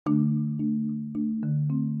So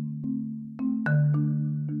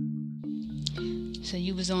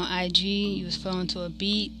you was on IG, you was flowing to a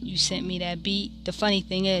beat, you sent me that beat. The funny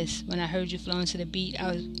thing is, when I heard you flowing to the beat,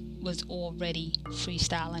 I was already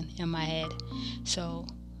freestyling in my head. So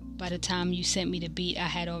by the time you sent me the beat, I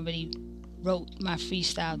had already wrote my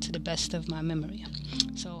freestyle to the best of my memory.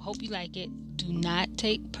 So hope you like it. Do not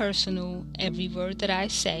take personal every word that I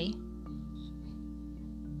say.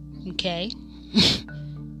 Okay?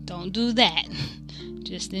 Don't do that.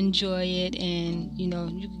 Just enjoy it, and you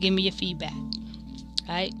can give me your feedback.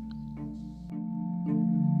 Alright?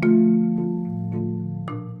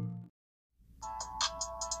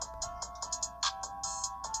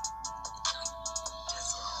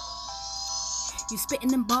 You spitting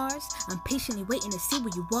them bars, I'm patiently waiting to see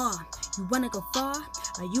where you are. You wanna go far,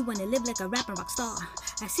 or you wanna live like a rapping rock star?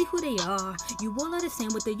 I see who they are, you all are the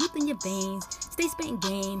same with the youth in your veins. Stay spitting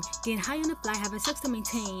game, getting high on the fly, having sex to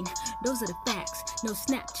maintain. Those are the facts, no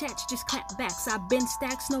Snapchats, just clapbacks. I've been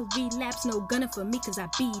stacks, no relapse, no gunning for me, cause I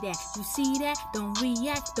be that. You see that? Don't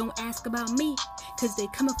react, don't ask about me, cause they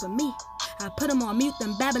coming for me. I put them on mute,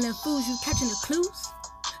 them babbling fools, you catching the clues?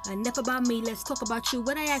 Enough about me, let's talk about you,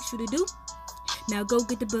 what I asked you to do. Now go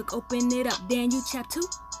get the book, open it up, Daniel chapter 2.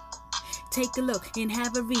 Take a look and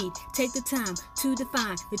have a read. Take the time to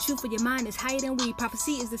define the truth of your mind is higher than weed.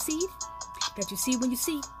 Prophecy is the seed that you see when you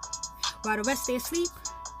see. While the rest stay asleep,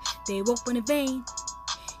 they woke in vain,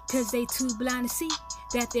 cause they too blind to see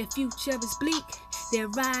that their future is bleak. They're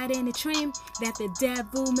riding a train that the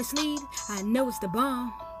devil mislead. I know it's the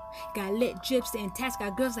bomb. Got lit drips and tats,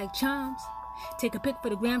 got girls like charms. Take a pic for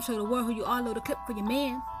the gram, show the world who you are, load a clip for your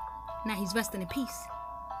man. Now he's resting in peace.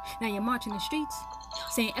 Now you're marching the streets,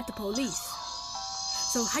 saying F the police.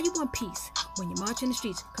 So how you want peace when you're marching the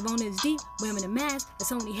streets? Corona is deep, wearing a mask,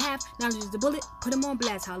 it's only half. Knowledge is the bullet, put them on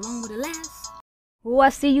blast. How long will it last? Oh, I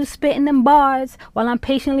see you spitting them bars while I'm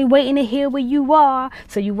patiently waiting to hear where you are.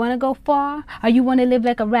 So you wanna go far, or you wanna live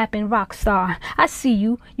like a rapping rock star? I see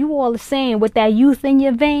you all the same with that youth in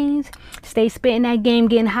your veins. Stay spitting that game,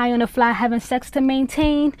 getting high on the fly, having sex to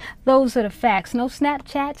maintain. Those are the facts, no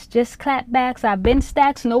Snapchats, just clapbacks. I've been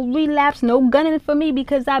stacks, no relapse, no gunning for me,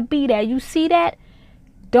 because I be that. You see that?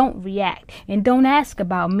 Don't react and don't ask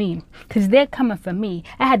about me, cause they're coming for me.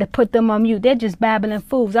 I had to put them on mute. They're just babbling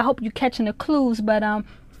fools. I hope you catching the clues, but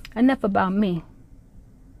enough about me.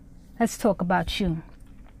 Let's talk about you.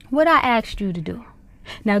 What I asked you to do.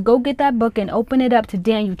 Now go get that book and open it up to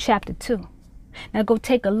Daniel chapter 2. Now go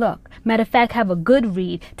take a look. Matter of fact, have a good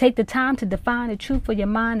read. Take the time to define the truth for your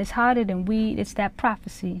mind. It's harder than weed. It's that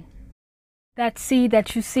prophecy. That seed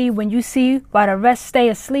that you see when you see while the rest stay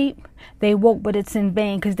asleep. They woke, but it's in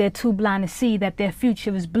vain, cause they're too blind to see that their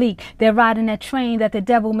future is bleak. They're riding that train that the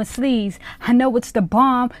devil misleads. I know it's the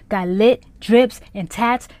bomb. Got lit, drips, and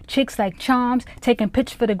tats. Chicks like charms. Taking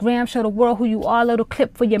pictures for the gram. Show the world who you are. Little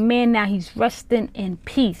clip for your man. Now he's resting in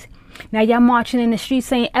peace. Now y'all marching in the streets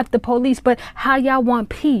saying F the police, but how y'all want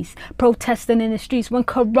peace? Protesting in the streets when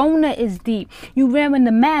corona is deep. You wearing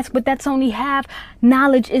the mask, but that's only half.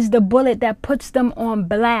 Knowledge is the bullet that puts them on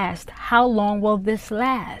blast. How long will this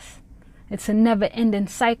last? It's a never-ending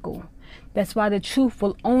cycle. That's why the truth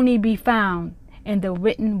will only be found in the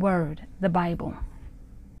written word, the Bible.